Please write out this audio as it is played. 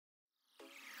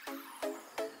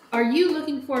Are you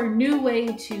looking for a new way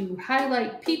to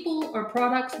highlight people or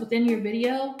products within your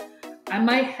video? I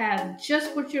might have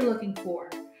just what you're looking for.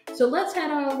 So let's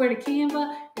head on over to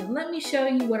Canva and let me show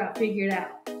you what I figured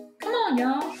out. Come on,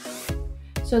 y'all.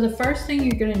 So the first thing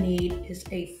you're gonna need is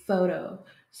a photo.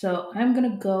 So I'm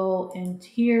gonna go in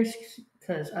here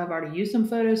because I've already used some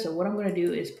photos. So what I'm gonna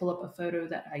do is pull up a photo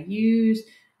that I used.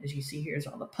 As you see, here's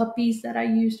all the puppies that I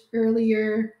used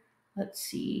earlier. Let's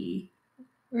see.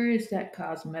 Where is that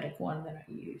cosmetic one that I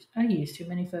used? I used too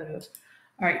many photos.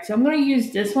 All right, so I'm going to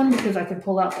use this one because I can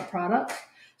pull out the products.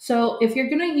 So if you're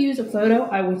going to use a photo,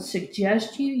 I would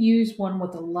suggest you use one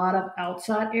with a lot of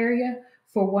outside area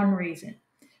for one reason.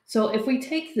 So if we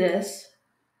take this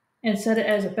and set it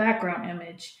as a background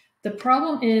image, the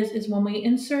problem is when we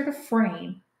insert a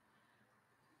frame,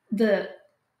 let's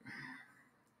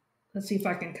see if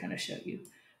I can kind of show you.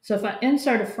 So if I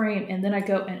insert a frame and then I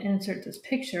go and insert this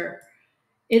picture,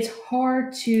 it's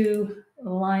hard to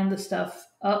line the stuff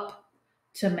up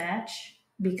to match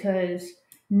because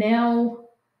now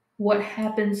what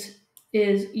happens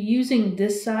is using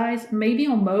this size, maybe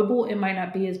on mobile it might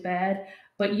not be as bad,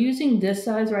 but using this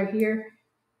size right here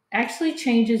actually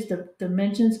changes the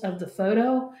dimensions of the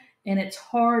photo, and it's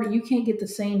hard. You can't get the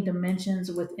same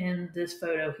dimensions within this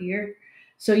photo here.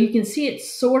 So you can see it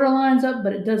sort of lines up,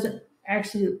 but it doesn't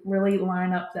actually really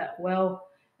line up that well,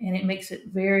 and it makes it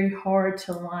very hard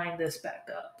to line this back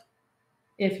up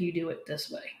if you do it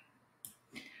this way.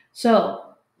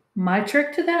 So my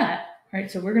trick to that, all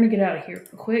right, so we're gonna get out of here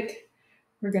real quick.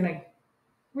 We're gonna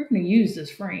use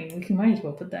this frame. We might as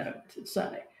well put that over to the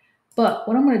side. But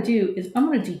what I'm going to do is I'm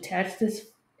going to detach this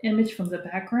image from the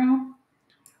background.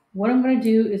 What I'm going to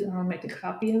do is I'm going to make a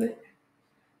copy of it.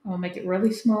 I'm going to make it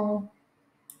really small.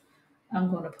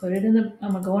 I'm going to put it I'm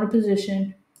going to go in a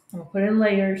position. I'm going to put it in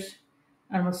layers.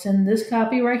 I'm going to send this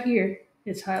copy right here.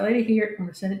 It's highlighted here. I'm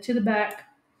going to send it to the back.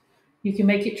 You can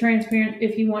make it transparent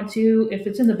if you want to. If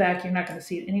it's in the back, you're not going to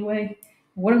see it anyway.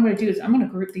 What I'm going to do is I'm going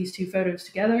to group these two photos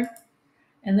together.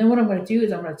 And then what I'm going to do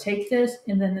is I'm going to take this,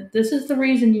 and then this is the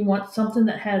reason you want something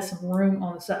that has some room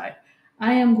on the side.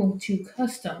 I am going to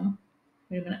custom,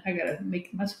 wait a minute, I got to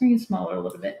make my screen smaller a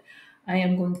little bit. I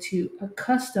am going to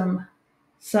custom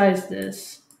size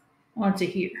this onto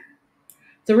here.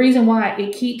 The reason why,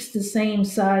 it keeps the same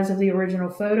size of the original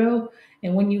photo,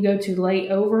 and when you go to lay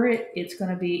over it, it's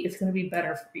going to be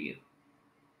better for you.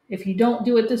 If you don't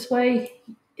do it this way,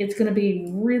 it's going to be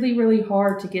really, really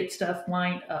hard to get stuff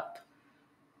lined up.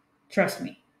 Trust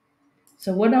me.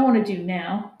 So what I want to do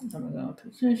now is I'm going to go in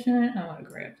position. I want to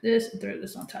grab this and throw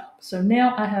this on top. So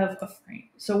now I have a frame.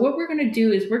 So what we're going to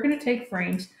do is we're going to take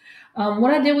frames.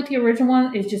 What I did with the original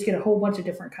one is just get a whole bunch of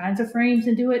different kinds of frames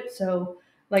and do it. So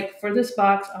like for this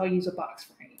box, I'll use a box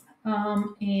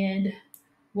frame. And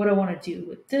what I want to do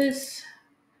with this,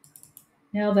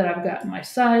 now that I've got my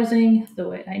sizing the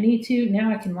way I need to,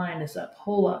 now I can line this up a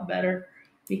whole lot better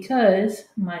because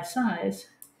my size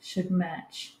should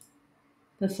match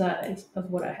the size of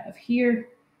what I have here,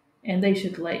 and they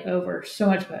should lay over so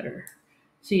much better.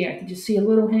 So yeah, I can just see a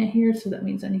little hint here, so that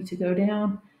means I need to go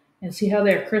down and see how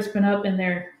they're crisping up and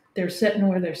they're sitting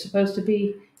where they're supposed to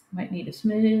be. Might need a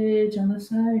smidge on the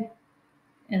side,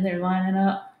 and they're lining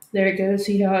up. There it goes.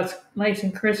 See how it's nice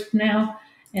and crisp now?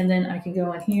 And then I can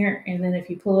go in here, and then if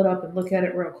you pull it up and look at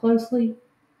it real closely,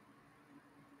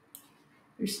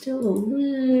 there's still a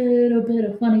little bit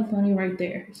of funny right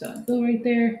there. So I go right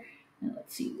there, and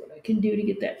let's see what I can do to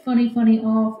get that funny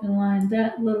off and line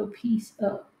that little piece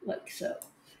up like so.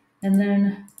 And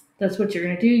then that's what you're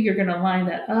going to do. You're going to line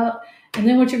that up. And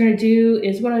then what you're going to do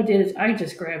is what I did is I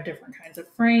just grabbed different kinds of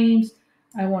frames.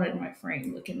 I wanted my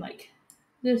frame looking like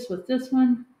this with this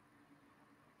one.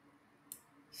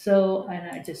 So, and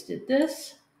I just did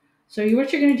this. So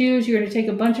what you're going to do is you're going to take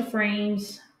a bunch of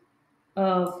frames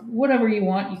of whatever you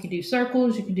want. You can do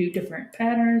circles, you can do different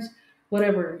patterns,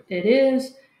 whatever it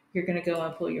is. You're going to go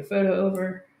and pull your photo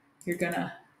over. You're going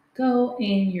to go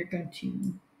and you're going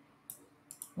to,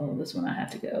 well, this one I have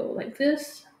to go like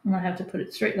this. I'm going to have to put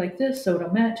it straight like this so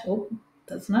it'll match. Oh,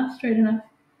 that's not straight enough.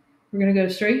 We're going to go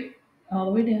straight all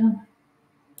the way down.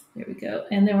 There we go.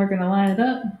 And then we're going to line it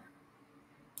up.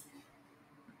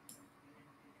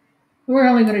 We're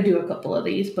only going to do a couple of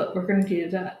these, but we're going to do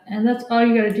that. And that's all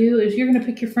you got to do is you're going to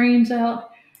pick your frames out.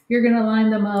 You're going to line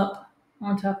them up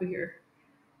on top of your,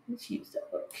 let's use that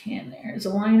little can there as a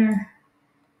liner.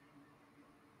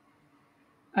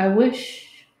 I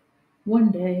wish one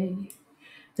day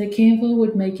that Canva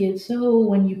would make it so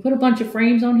when you put a bunch of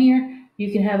frames on here,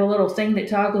 you can have a little thing that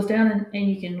toggles down and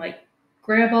you can like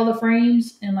grab all the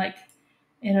frames and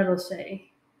it'll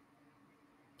say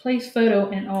place photo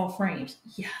in all frames.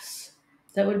 Yes.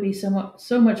 That would be so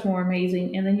much more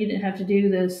amazing. And then you didn't have to do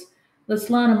this. Let's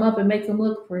line them up and make them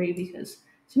look pretty, because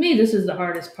to me, this is the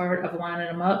hardest part of lining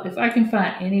them up. If I can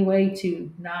find any way to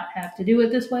not have to do it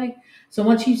this way. So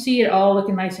once you see it all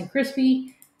looking nice and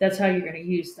crispy, that's how you're going to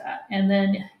use that. And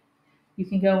then you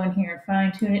can go in here and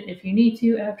fine tune it if you need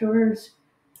to afterwards.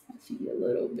 I see a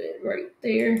little bit right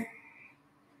there.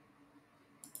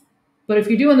 But if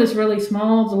you're doing this really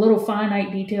small, the little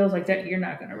finite details like that, you're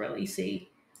not going to really see.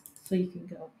 So you can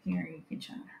go here and you can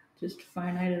try to just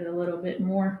finite it a little bit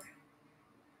more.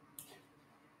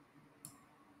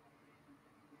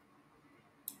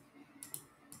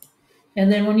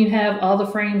 And then when you have all the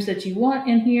frames that you want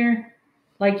in here,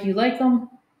 like you like them,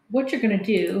 what you're going to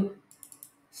do,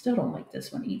 still don't like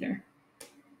this one either.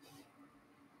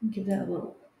 Give that a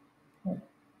little,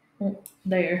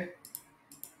 there.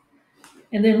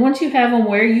 And then once you have them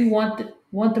where you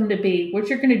want them to be, what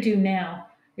you're going to do now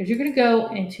is you're going to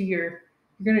go into you're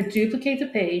going to duplicate the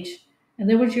page. And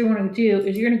then what you want to do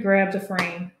is you're going to grab the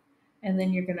frame and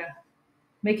then you're going to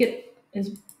make it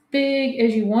as big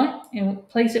as you want and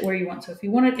place it where you want. So if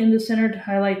you want it in the center to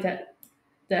highlight that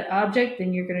object,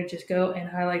 then you're going to just go and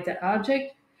highlight that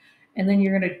object. And then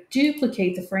you're going to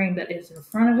duplicate the frame that is in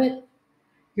front of it.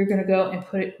 You're going to go and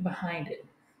put it behind it,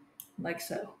 like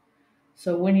so.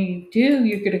 So when you do,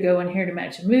 you're going to go in here to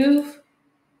match and move,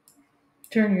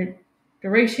 turn your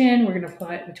duration. We're going to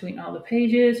apply it between all the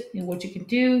pages. And what you can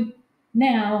do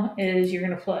now is you're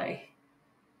going to play.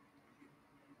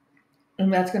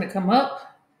 And that's going to come up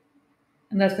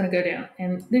and that's going to go down.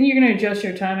 And then you're going to adjust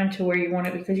your timing to where you want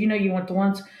it, because you know you want the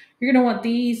ones, you're going to want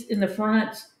these in the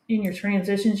front in your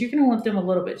transitions. You're going to want them a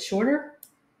little bit shorter.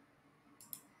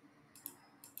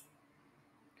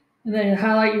 And then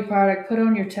highlight your product, put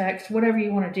on your text, whatever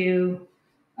you want to do.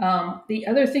 The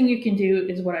other thing you can do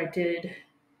is what I did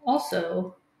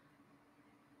also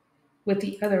with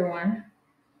the other one,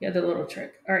 the other little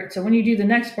trick. All right, so when you do the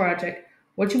next project,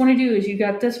 what you want to do is you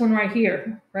got this one right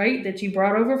here, right, that you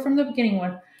brought over from the beginning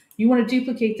one. You want to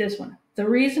duplicate this one. The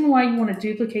reason why you want to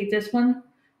duplicate this one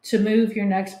to move your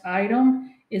next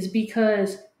item is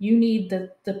because you need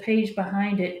the page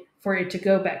behind it for it to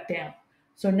go back down.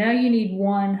 So now you need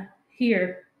one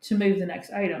here to move the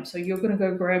next item. So you're going to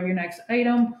go grab your next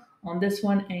item on this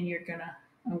one, and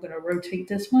I'm going to rotate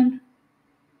this one.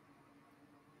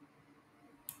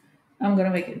 I'm going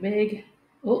to make it big.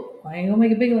 Oh, I ain't going to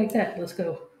make it big like that. Let's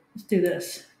go. Let's do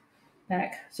this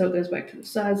back. So it goes back to the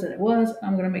size that it was.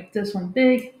 I'm going to make this one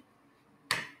big.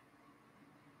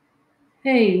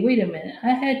 Hey, wait a minute. I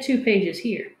had 2 pages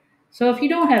here. So if you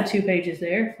don't have 2 pages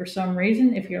there for some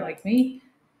reason, if you're like me,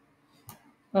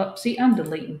 oh, see, I'm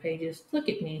deleting pages. Look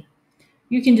at me.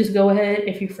 You can just go ahead,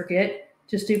 if you forget,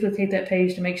 just duplicate that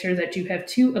page to make sure that you have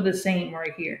 2 of the same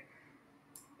right here.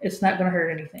 It's not going to hurt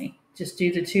anything. Just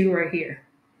do the 2 right here.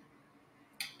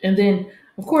 And then,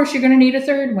 of course, you're going to need a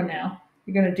third one now.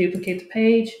 You're going to duplicate the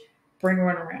page, bring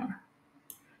one around.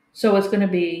 So it's going to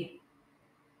be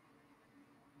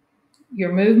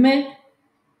your movement,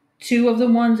 2 of the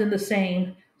ones in the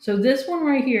same. So this one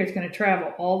right here is going to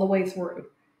travel all the way through.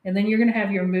 And then you're going to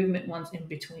have your movement ones in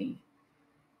between.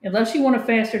 Unless you want a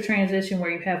faster transition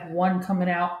where you have one coming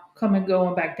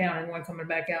going back down and one coming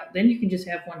back out, then you can just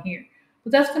have one here.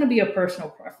 But that's going to be a personal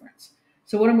preference.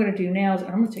 So what I'm going to do now is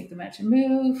I'm going to take the match and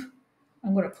move.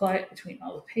 I'm going to apply it between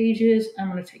all the pages. I'm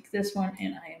going to take this one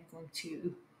and I am going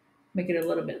to make it a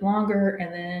little bit longer.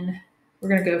 And then we're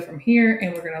going to go from here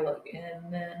and we're going to look.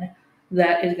 And then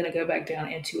that is going to go back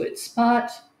down into its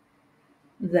spot.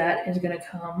 That is going to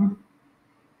come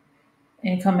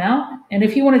out. And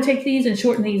if you want to take these and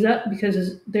shorten these up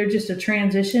because they're just a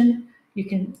transition, you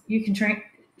can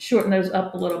shorten those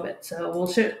up a little bit. So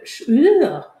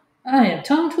we'll I am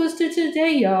tongue twisted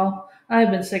today, y'all. I've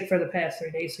been sick for the past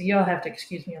 3 days, so y'all have to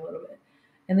excuse me a little bit.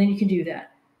 And then you can do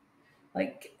that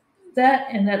like that,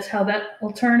 and that's how that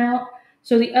will turn out.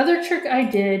 So the other trick I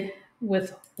did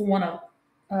with one of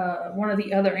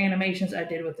the other animations I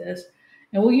did with this,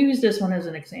 and we'll use this one as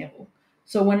an example.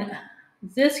 So when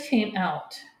this came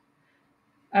out,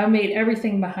 I made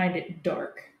everything behind it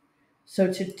dark.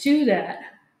 So to do that,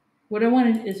 what I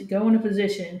wanted is go in a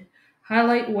position,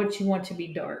 highlight what you want to be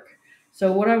dark.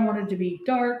 So what I wanted to be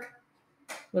dark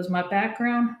was my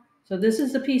background. So this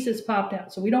is the piece that's popped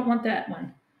out. So we don't want that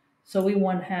one. So we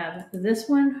want to have this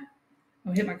one. I'm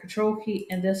going to hit my control key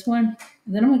and this one.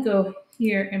 And then I'm going to go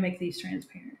here and make these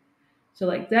transparent. So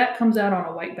like that comes out on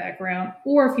a white background,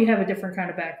 or if you have a different kind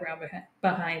of background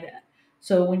behind that.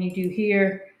 So when you do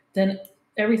here, then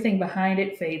everything behind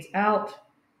it fades out,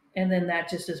 and then that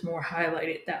just is more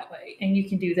highlighted that way. And you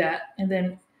can do that, and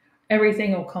then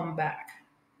everything will come back.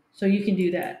 So you can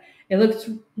do that. It looks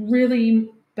really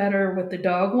better with the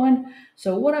dog one.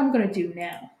 So what I'm going to do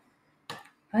now,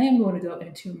 I am going to go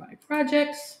into my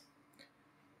projects.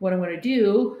 What I'm going to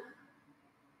do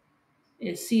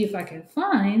is see if I can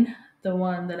find the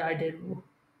one that I did.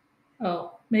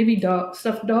 Oh, maybe dog,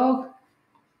 stuffed dog.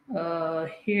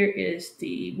 Here is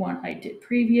the one I did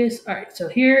previous. All right, so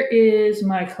here is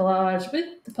my collage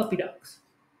with the puppy dogs.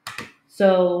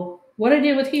 So what I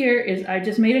did with here is I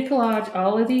just made a collage.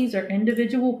 All of these are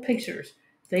individual pictures.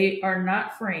 They are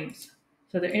not frames.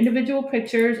 So they're individual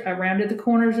pictures. I rounded the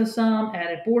corners of some,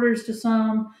 added borders to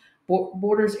some,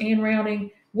 borders and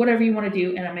rounding, whatever you want to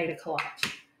do, and I made a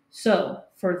collage. So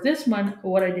for this one,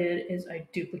 what I did is I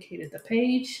duplicated the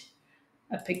page.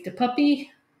 I picked a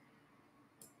puppy,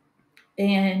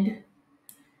 and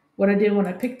what I did when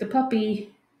I picked the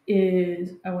puppy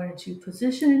is I went into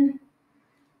position.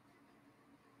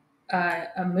 I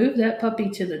moved that puppy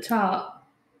to the top,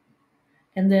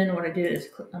 and then what I did is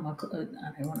I don't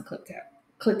want to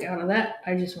click out of that.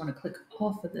 I just want to click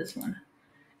off of this one,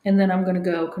 and then I'm going to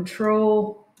go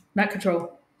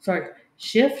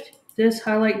Shift this,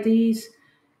 highlight these,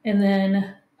 and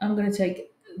then I'm going to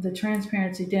take the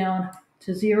transparency down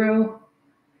to 0,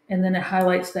 and then it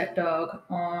highlights that dog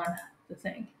on the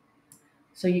thing.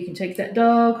 So you can take that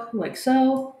dog like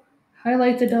so,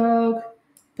 highlight the dog,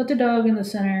 put the dog in the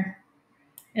center,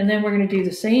 and then we're going to do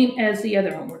the same as the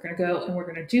other one. We're going to go and we're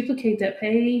going to duplicate that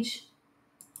page.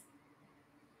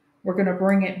 We're going to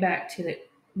bring it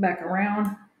back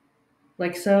around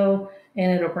like so,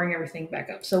 and it'll bring everything back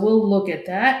up. So we'll look at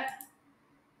that.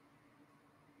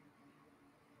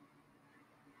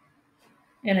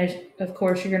 And of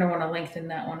course, you're going to want to lengthen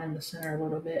that one in the center a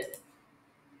little bit.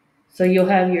 So you'll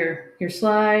have your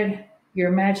slide,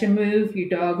 your match and move, your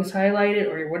dog is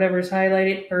highlighted or whatever is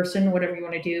highlighted, person, whatever you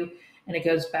want to do, and it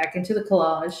goes back into the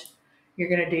collage. You're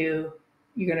going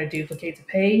to duplicate the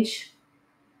page.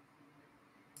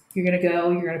 You're going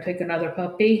to pick another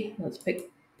puppy. Let's pick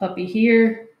puppy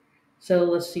here. So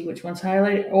let's see which one's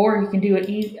highlighted, or you can do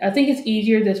it. I think it's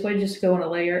easier this way, just go in a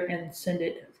layer and send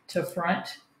it to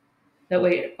front. That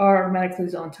way it automatically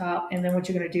is on top. And then what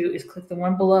you're going to do is click the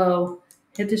one below,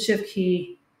 hit the shift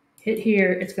key, hit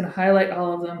here. It's going to highlight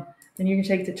all of them. Then you're going to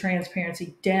take the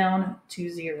transparency down to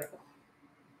 0.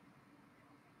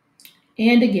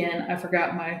 And again, I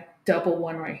forgot my double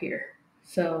one right here.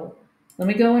 So let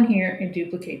me go in here and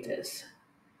duplicate this.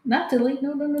 Not delete.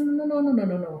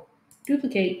 No.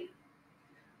 Duplicate.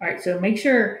 All right, so make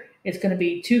sure it's going to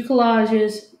be 2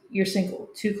 collages, your single.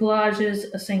 2 collages,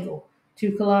 a single.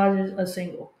 2 collages, a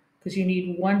single. Because you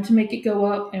need one to make it go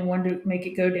up and one to make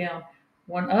it go down.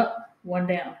 One up, one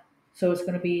down. So it's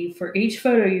going to be, for each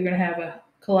photo, you're going to have a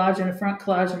collage in the front,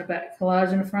 collage in the back,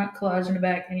 collage in the front, collage in the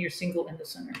back, and your single in the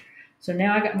center. So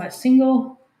now I got my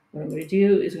single. What I'm going to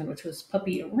do is I'm going to twist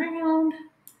puppy around,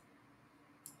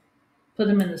 put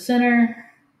them in the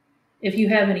center. If you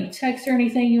have any text or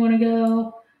anything you want to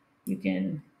go, you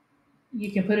can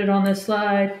put it on this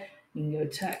slide. You can go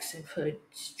text and put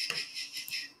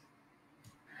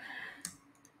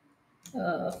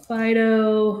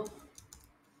Fido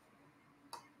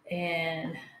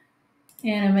and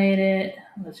animate it.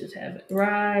 Let's just have it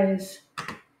rise.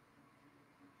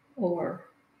 Or,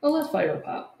 let's Fido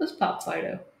pop. Let's pop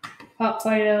Fido. Pop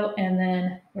Fido, and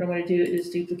then what I'm going to do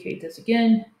is duplicate this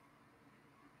again.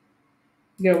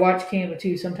 You got to watch Canva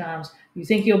too sometimes. You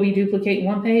think you'll be duplicating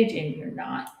one page and you're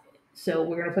not. So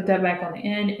we're going to put that back on the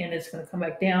end and it's going to come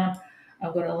back down.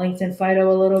 I'm going to lengthen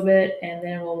Fido a little bit and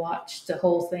then we'll watch the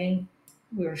whole thing.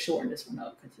 We're going to shorten this one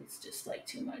up because it's just like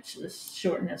too much. Let's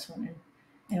shorten this one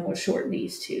and we'll shorten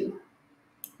these two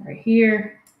right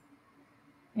here.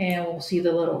 And we'll see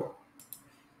the little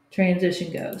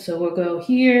transition go. So we'll go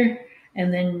here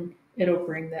and then it'll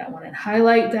bring that one and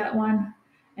highlight that one.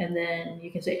 And then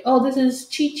you can say, oh, this is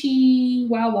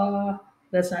Chihuahua.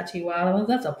 That's not Chihuahua.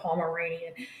 That's a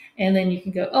Pomeranian. And then you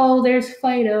can go, oh, there's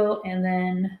Fido. And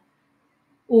then,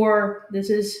 or this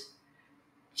is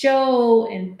Joe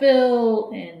and Bill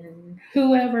and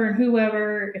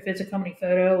whoever, if it's a company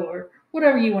photo or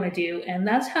whatever you want to do. And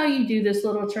that's how you do this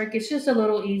little trick. It's just a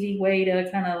little easy way to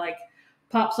kind of like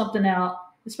pop something out,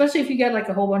 especially if you got like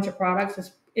a whole bunch of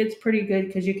products. It's pretty good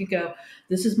because you could go,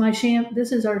 this is our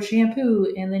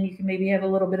shampoo, and then you can maybe have a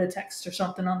little bit of text or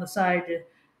something on the side to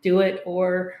do it.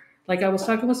 Or like I was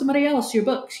talking with somebody else, your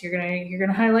books. You're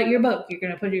gonna highlight your book. You're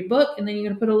gonna put your book, and then you're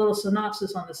gonna put a little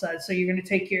synopsis on the side. So you're gonna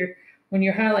take when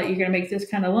you highlight, you're gonna make this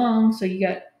kind of long, so you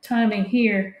got timing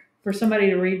here for somebody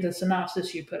to read the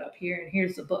synopsis you put up here, and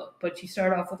here's the book. But you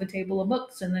start off with a table of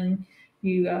books, and then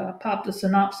you pop the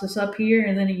synopsis up here,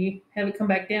 and then you have it come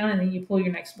back down, and then you pull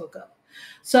your next book up.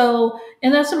 So,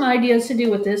 and that's some ideas to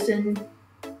do with this. And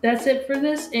that's it for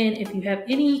this. And if you have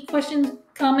any questions,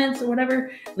 comments, or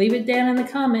whatever, leave it down in the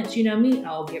comments. You know me,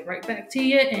 I'll get right back to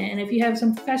you. And if you have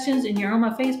some questions and you're on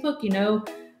my Facebook, you know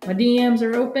my DMs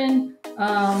are open.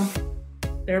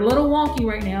 They're a little wonky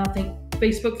right now. I think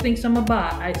Facebook thinks I'm a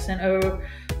bot. I sent over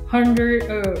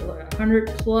 100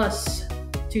 plus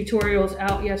tutorials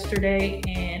out yesterday,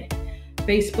 and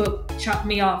Facebook chopped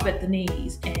me off at the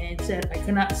knees and said I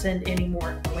could not send any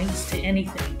more links to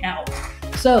anything out.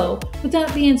 So, with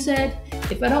that being said,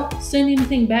 if I don't send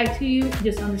anything back to you,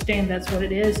 just understand that's what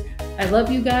it is. I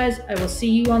love you guys. I will see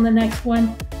you on the next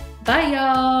one. Bye,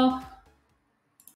 y'all.